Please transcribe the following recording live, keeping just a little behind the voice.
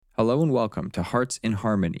Hello and welcome to Hearts in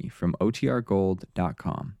Harmony from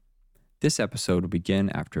OTRGold.com. This episode will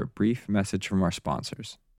begin after a brief message from our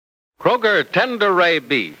sponsors. Kroger Tender Ray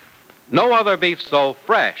Beef. No other beef so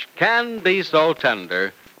fresh can be so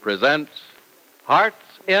tender. Presents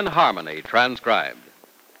Hearts in Harmony, transcribed.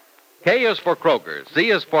 K is for Kroger,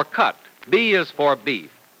 C is for cut, B is for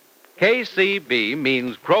beef. KCB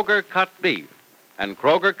means Kroger cut beef, and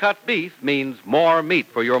Kroger cut beef means more meat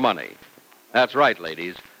for your money. That's right,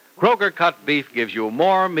 ladies. Kroger cut beef gives you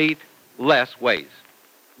more meat, less waste.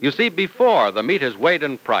 You see, before the meat is weighed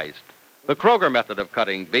and priced, the Kroger method of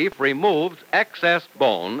cutting beef removes excess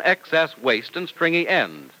bone, excess waste, and stringy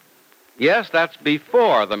ends. Yes, that's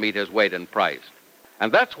before the meat is weighed and priced.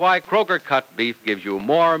 And that's why Kroger cut beef gives you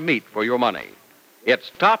more meat for your money.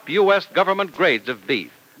 It's top U.S. government grades of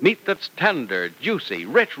beef, meat that's tender, juicy,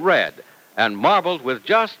 rich red, and marbled with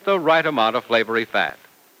just the right amount of flavory fat.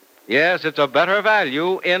 Yes, it's a better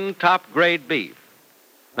value in top-grade beef.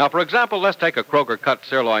 Now, for example, let's take a Kroger-cut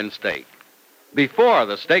sirloin steak. Before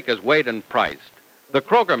the steak is weighed and priced, the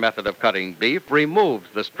Kroger method of cutting beef removes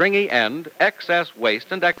the stringy end, excess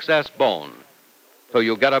waste, and excess bone. So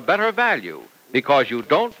you get a better value because you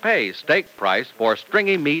don't pay steak price for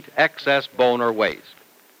stringy meat, excess bone, or waste.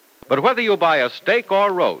 But whether you buy a steak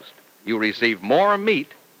or roast, you receive more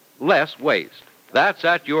meat, less waste. That's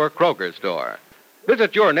at your Kroger store.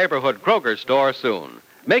 Visit your neighborhood Kroger store soon.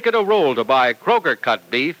 Make it a rule to buy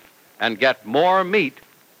Kroger-cut beef and get more meat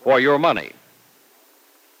for your money.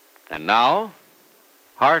 And now,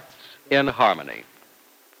 Hearts in Harmony.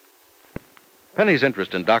 Penny's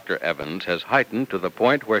interest in Dr. Evans has heightened to the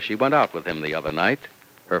point where she went out with him the other night,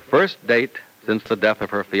 her first date since the death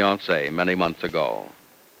of her fiancé many months ago.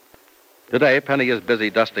 Today, Penny is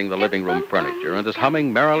busy dusting the living room furniture and is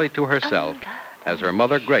humming merrily to herself as her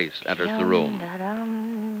mother, Grace, enters the room.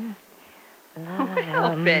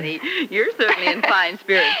 Well, Penny, you're certainly in fine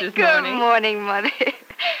spirits this morning. Good morning, Mother.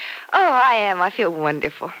 Oh, I am. I feel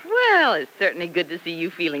wonderful. Well, it's certainly good to see you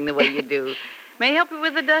feeling the way you do. May I help you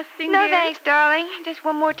with the dusting, No, dear? thanks, darling. Just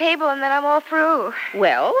one more table and then I'm all through.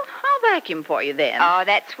 Well, I'll vacuum for you then. Oh,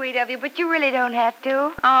 that's sweet of you, but you really don't have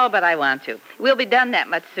to. Oh, but I want to. We'll be done that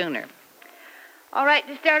much sooner. All right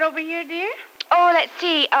to start over here, dear? Oh, let's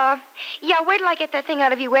see. Yeah, wait till I get that thing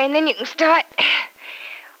out of your way and then you can start.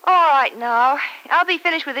 All right, now. I'll be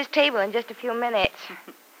finished with this table in just a few minutes.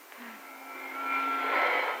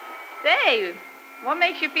 Say, what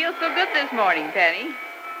makes you feel so good this morning, Penny?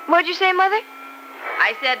 What'd you say, Mother?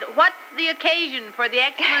 I said, what's the occasion for the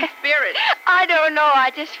excellent spirit? I don't know.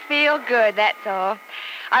 I just feel good, that's all.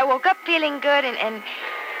 I woke up feeling good, and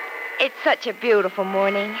it's such a beautiful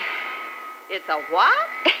morning. It's a what?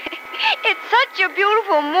 It's such a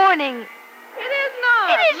beautiful morning. It is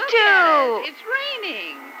not. It is, Look too. at it. It's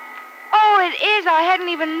raining. Oh, it is. I hadn't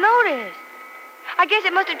even noticed. I guess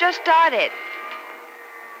it must have just started.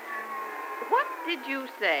 What did you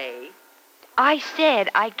say? I said,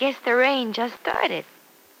 I guess the rain just started.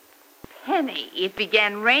 Penny, it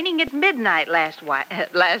began raining at midnight last night,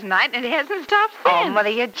 and it hasn't stopped since. Oh, Mother,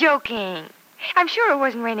 you're joking. I'm sure it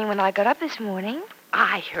wasn't raining when I got up this morning.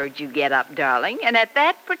 I heard you get up, darling, and at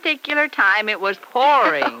that particular time it was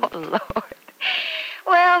pouring. Oh, Lord.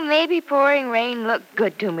 Well, maybe pouring rain looked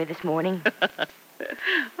good to me this morning.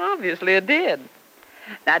 Obviously it did.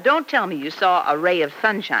 Now, don't tell me you saw a ray of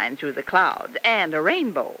sunshine through the clouds and a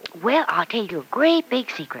rainbow. Well, I'll tell you a great big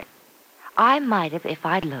secret. I might have if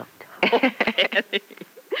I'd looked. Oh, Penny.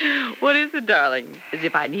 What is it, darling? As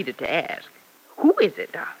if I needed to ask. Who is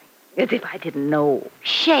it, darling? As if I didn't know.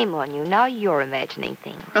 Shame on you. Now you're imagining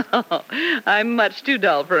things. I'm much too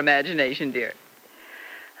dull for imagination, dear.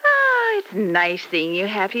 Ah, it's nice seeing you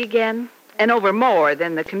happy again. And over more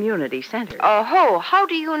than the community center. Oh, how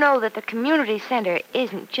do you know that the community center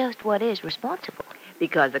isn't just what is responsible?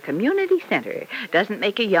 Because the community center doesn't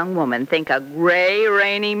make a young woman think a gray,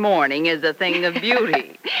 rainy morning is a thing of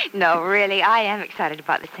beauty. No, really, I am excited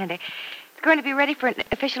about the center. It's going to be ready for an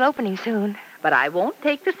official opening soon. But I won't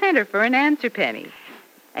take the center for an answer, Penny.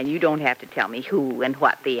 And you don't have to tell me who and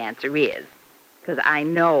what the answer is. Because I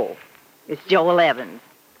know. It's Joel Evans.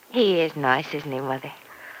 He is nice, isn't he, Mother?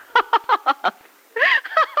 Oh,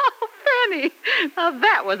 Penny, now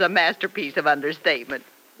that was a masterpiece of understatement.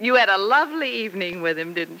 You had a lovely evening with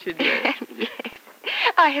him, didn't you, dear? Yes,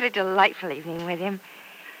 I had a delightful evening with him.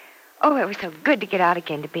 Oh, it was so good to get out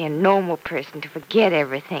again, to be a normal person, to forget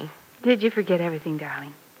everything. Did you forget everything,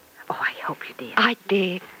 darling? Oh, I hope you did. I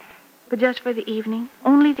did. But just for the evening?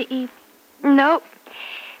 Only the evening? Nope.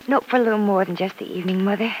 Nope, for a little more than just the evening,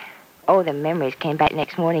 Mother. Oh, the memories came back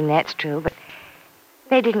next morning, that's true, but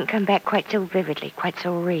they didn't come back quite so vividly, quite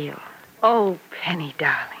so real. Oh, Penny,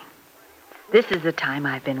 darling. This is the time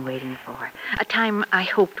I've been waiting for. A time I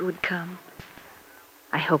hoped would come.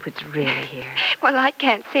 I hope it's really here. Well, I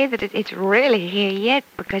can't say that it's really here yet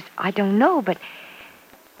because I don't know, but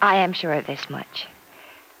I am sure of this much.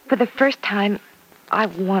 For the first time, I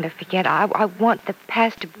want to forget. I want the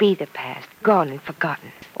past to be the past, gone and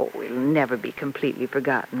forgotten. Oh, it'll never be completely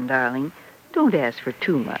forgotten, darling. Don't ask for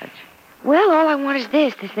too much. Well, all I want is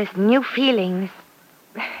this new feeling,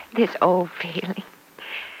 this old feeling.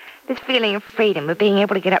 This feeling of freedom, of being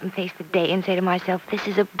able to get up and face the day and say to myself, this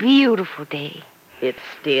is a beautiful day. It's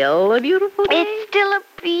still a beautiful day? It's still a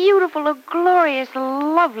beautiful, a glorious,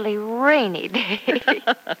 lovely, rainy day.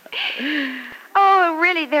 Oh,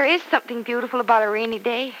 really, there is something beautiful about a rainy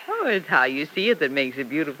day. Oh, it's how you see it that makes it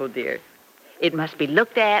beautiful, dear. It must be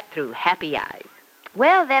looked at through happy eyes.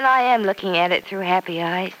 Well, then I am looking at it through happy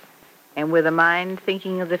eyes. And with a mind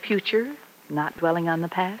thinking of the future, not dwelling on the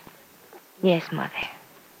past? Yes, Mother.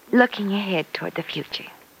 Looking ahead toward the future.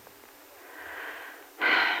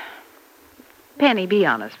 Penny, be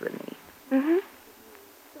honest with me. Mm-hmm.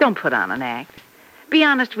 Don't put on an act. Be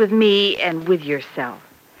honest with me and with yourself.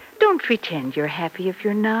 Don't pretend you're happy if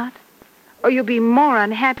you're not. Or you'll be more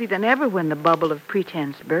unhappy than ever when the bubble of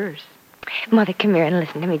pretense bursts. Mother, come here and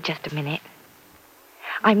listen to me just a minute.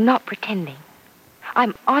 I'm not pretending.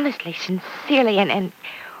 I'm honestly, sincerely, and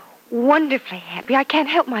wonderfully happy. I can't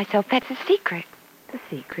help myself. That's a secret. The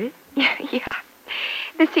secret? Yeah.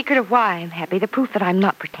 The secret of why I'm happy. The proof that I'm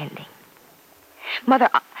not pretending. Mother,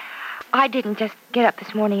 I didn't just get up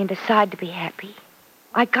this morning and decide to be happy.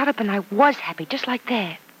 I got up and I was happy, just like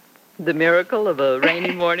that. The miracle of a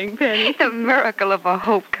rainy morning, Penny? The miracle of a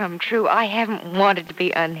hope come true. I haven't wanted to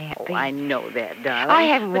be unhappy. Oh, I know that, darling. I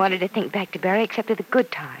haven't wanted to think back to Barry except of the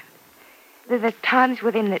good times. The times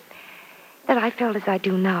with him that I felt as I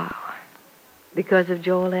do now. Because of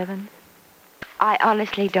Joel Evans? I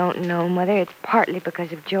honestly don't know, Mother. It's partly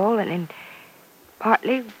because of Joel and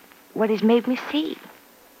partly what he's made me see.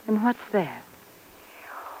 And what's that?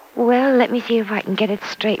 Well, let me see if I can get it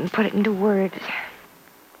straight and put it into words.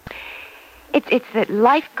 It's that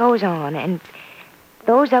life goes on, and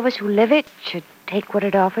those of us who live it should take what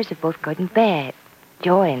it offers of both good and bad,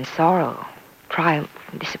 joy and sorrow, triumph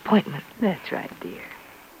and disappointment. That's right, dear.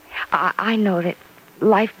 I know that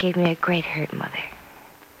life gave me a great hurt, Mother,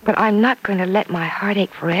 but I'm not going to let my heart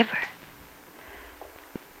ache forever.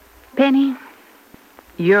 Penny,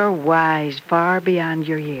 you're wise far beyond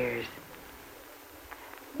your years.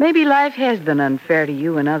 Maybe life has been unfair to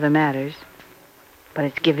you in other matters, but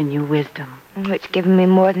it's given you wisdom. Oh, it's given me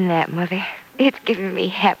more than that, Mother. It's given me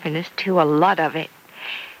happiness, too, a lot of it.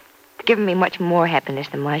 It's given me much more happiness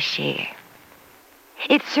than my share.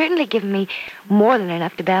 It's certainly given me more than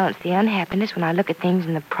enough to balance the unhappiness when I look at things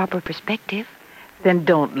in the proper perspective. Then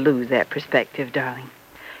don't lose that perspective, darling.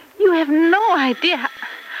 You have no idea.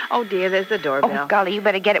 Oh, dear, there's the doorbell. Oh, golly, you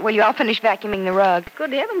better get it, will you? I'll finish vacuuming the rug.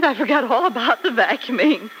 Good heavens, I forgot all about the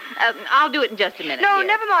vacuuming. I'll do it in just a minute. No, dear.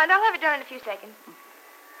 never mind. I'll have it done in a few seconds.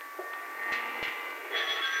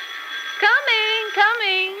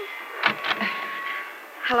 Coming.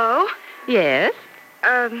 Hello? Yes?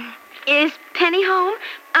 Is Penny home?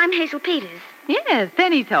 I'm Hazel Peters. Yes,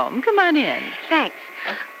 Penny's home. Come on in. Thanks.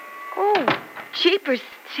 Oh, jeepers.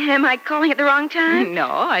 Am I calling at the wrong time? No,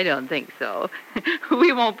 I don't think so.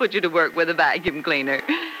 We won't put you to work with a vacuum cleaner.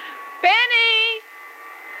 Penny!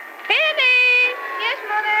 Penny! Yes,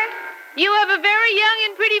 Mother? You have a very young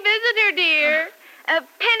and pretty visitor, dear.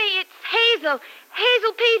 Penny, it's Hazel.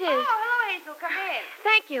 Hazel Peters. Oh, hello, Hazel. Come in.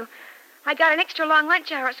 Thank you. I got an extra long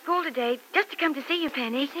lunch hour at school today just to come to see you,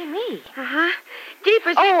 Penny. See me? Uh-huh.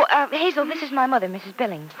 Jeepers. Oh, Hazel, this is my mother, Mrs.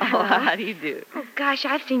 Billings. Oh, how do you do? Oh, gosh,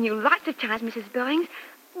 I've seen you lots of times, Mrs. Billings.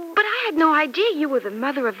 But I had no idea you were the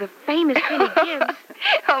mother of the famous Penny Gibbs.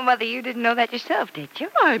 Oh, Mother, you didn't know that yourself, did you?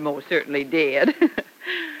 I most certainly did.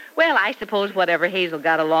 Well, I suppose whatever Hazel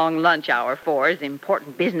got a long lunch hour for is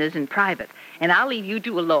important business and private. And I'll leave you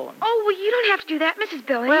two alone. Oh, well, you don't have to do that, Mrs.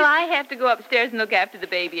 Billings. Well, I have to go upstairs and look after the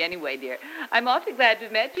baby anyway, dear. I'm awfully glad to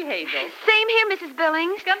have met you, Hazel. Same here, Mrs.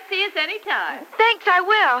 Billings. Come see us anytime. Thanks, I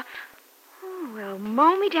will. Oh, well,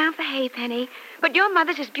 mow me down for hay, Penny. But your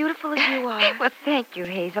mother's as beautiful as you are. Well, thank you,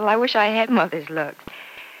 Hazel. I wish I had Mother's looks.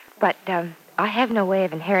 But, I have no way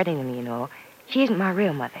of inheriting them, you know. She isn't my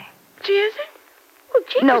real mother. She isn't? Well,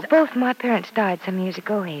 gee, No, both my parents died some years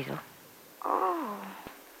ago, Hazel. Oh.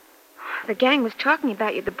 The gang was talking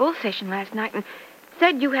about you at the bull session last night and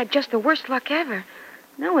said you had just the worst luck ever.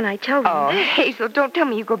 Now, when I tell them Oh, this... Hazel, don't tell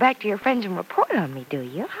me you go back to your friends and report on me, do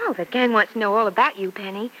you? Oh, the gang wants to know all about you,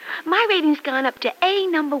 Penny. My rating's gone up to A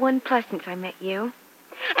 #1+ since I met you.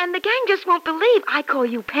 And the gang just won't believe I call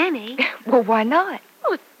you Penny. Well, why not?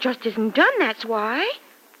 Well, it just isn't done, that's why.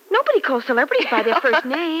 Nobody calls celebrities by their first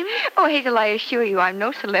names. Oh, Hazel, I assure you, I'm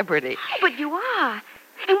no celebrity. Oh, but you are.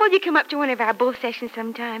 And will you come up to one of our bull sessions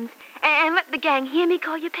sometimes and let the gang hear me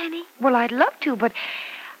call you Penny? Well, I'd love to, but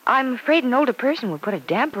I'm afraid an older person would put a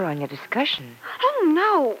damper on your discussion.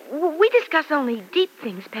 Oh, no. We discuss only deep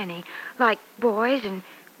things, Penny, like boys and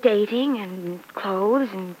dating and clothes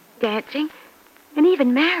and dancing and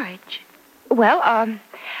even marriage. Well,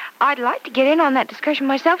 I'd like to get in on that discussion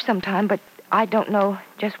myself sometime, but I don't know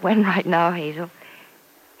just when right now, Hazel.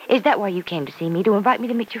 Is that why you came to see me, to invite me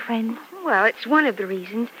to meet your friends? Well, it's one of the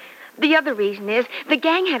reasons. The other reason is the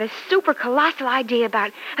gang had a super colossal idea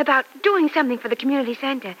about doing something for the community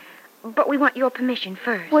center. But we want your permission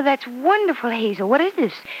first. Well, that's wonderful, Hazel. What is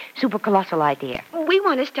this super colossal idea? We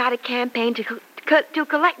want to start a campaign to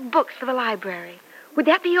collect books for the library. Would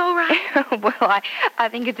that be all right? Well, I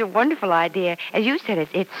think it's a wonderful idea. As you said,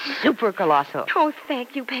 it's super colossal. Oh,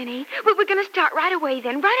 thank you, Penny. We're going to start right away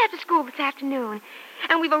then, right after school this afternoon.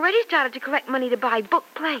 And we've already started to collect money to buy book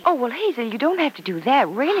plates. Oh, well, Hazel, you don't have to do that.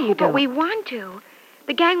 Really, you don't. But we want to.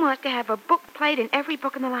 The gang wants to have a book plate in every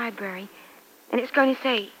book in the library. And it's going to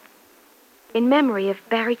say, in memory of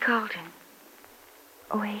Barry Carlton.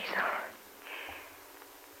 Oh, Hazel.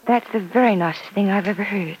 That's the very nicest thing I've ever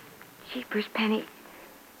heard. Jeepers, Penny.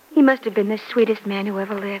 He must have been the sweetest man who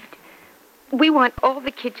ever lived. We want all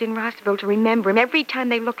the kids in Rossville to remember him every time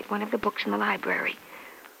they look at one of the books in the library.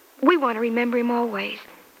 We want to remember him always,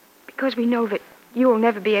 because we know that you will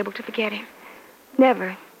never be able to forget him.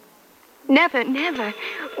 Never. Never, never.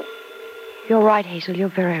 You're right, Hazel. You're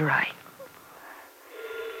very right.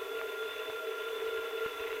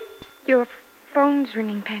 Your phone's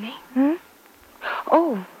ringing, Penny. Hmm?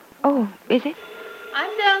 Oh, is it?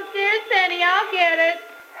 I'm downstairs, Penny. I'll get it.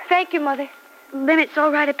 Thank you, Mother. Then it's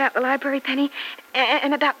all right about the library, Penny,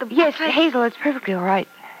 and about the book Yes, plate. Hazel, it's perfectly all right.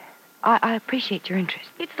 I appreciate your interest.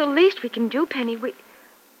 It's the least we can do, Penny.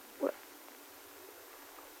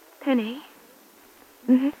 Penny?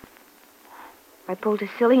 Mm-hmm. I pulled a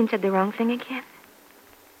silly and said the wrong thing again.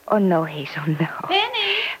 Oh, no, Hazel, no.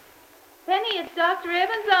 Penny, it's Dr.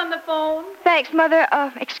 Evans on the phone. Thanks, Mother.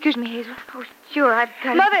 Excuse me, Hazel. Oh, sure, I've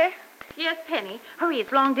got Mother! Yes, Penny. Hurry,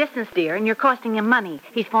 it's long distance, dear, and you're costing him money.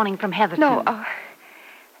 He's phoning from Heatherton. No,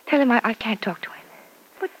 tell him I can't talk to him.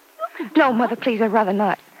 But you can No, talk. Mother, please, I'd rather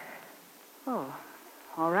not. Oh,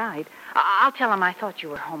 all right. I'll tell him I thought you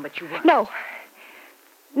were home, but you weren't. No,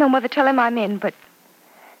 Mother, tell him I'm in, but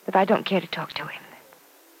I don't care to talk to him.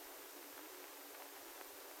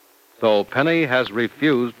 So Penny has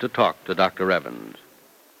refused to talk to Dr. Evans.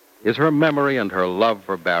 Is her memory and her love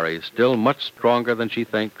for Barry still much stronger than she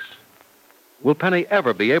thinks? Will Penny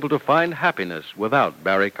ever be able to find happiness without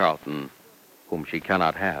Barry Carlton, whom she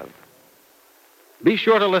cannot have? Be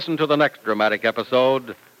sure to listen to the next dramatic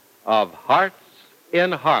episode of Hearts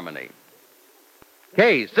in Harmony.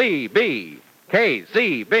 KCB,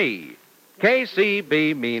 KCB.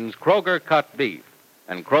 KCB means Kroger cut beef,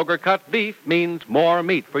 and Kroger cut beef means more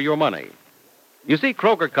meat for your money. You see,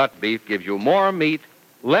 Kroger cut beef gives you more meat,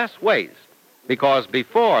 less waste, because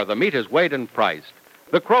before the meat is weighed and priced,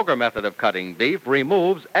 the Kroger method of cutting beef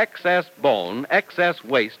removes excess bone, excess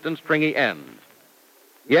waste, and stringy ends.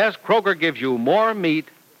 Yes, Kroger gives you more meat,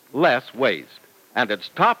 less waste. And it's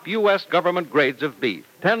top U.S. government grades of beef,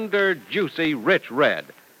 tender, juicy, rich red,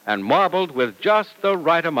 and marbled with just the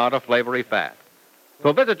right amount of flavory fat.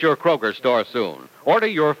 So visit your Kroger store soon. Order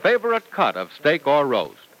your favorite cut of steak or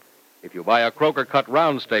roast. If you buy a Kroger cut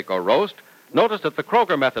round steak or roast, notice that the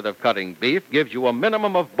Kroger method of cutting beef gives you a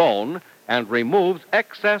minimum of bone and removes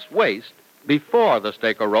excess waste before the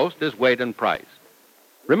steak or roast is weighed and priced.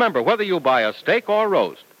 Remember, whether you buy a steak or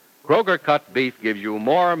roast, Kroger cut beef gives you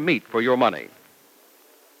more meat for your money.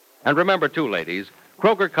 And remember, too, ladies,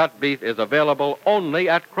 Kroger cut beef is available only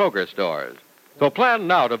at Kroger stores. So plan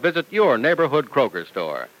now to visit your neighborhood Kroger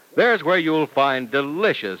store. There's where you'll find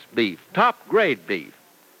delicious beef, top-grade beef.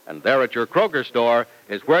 And there at your Kroger store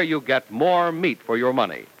is where you get more meat for your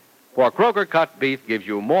money. For Kroger cut beef gives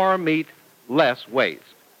you more meat, less waste.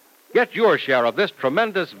 Get your share of this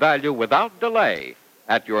tremendous value without delay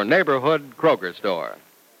at your neighborhood Kroger store.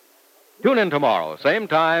 Tune in tomorrow, same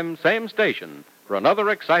time, same station, for another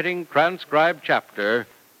exciting transcribed chapter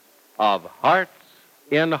of Hearts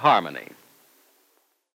in Harmony.